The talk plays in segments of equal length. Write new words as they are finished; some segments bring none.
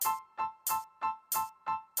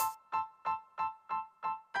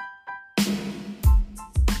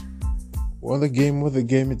What a game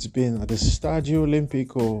it's been at the Stadio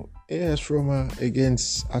Olimpico, AS Roma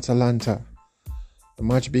against Atalanta. The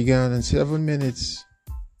match began and 7 minutes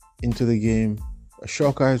into the game. A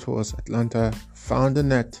shocker it was. Atalanta found the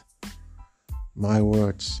net. My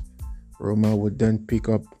words. Roma would then pick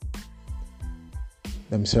up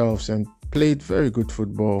themselves and played very good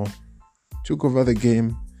football. Took over the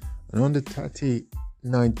game. And on the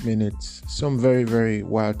 39th minute, some very, very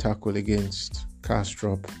wild tackle against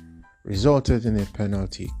Kastrup resulted in a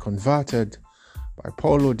penalty converted by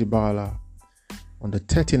Paulo Dybala on the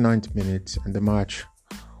 39th minute, and the match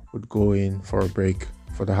would go in for a break,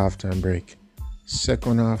 for the halftime break.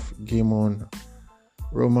 Second half, game on.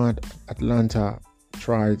 Roma Atalanta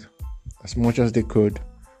tried as much as they could,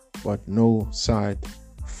 but no side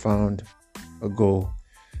found a goal.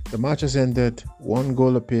 The match has ended 1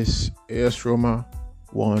 goal apiece. AS Roma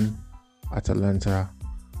 1, Atalanta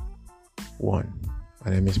 1. My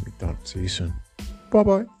name is McDonald. See you soon.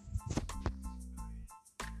 Bye-bye.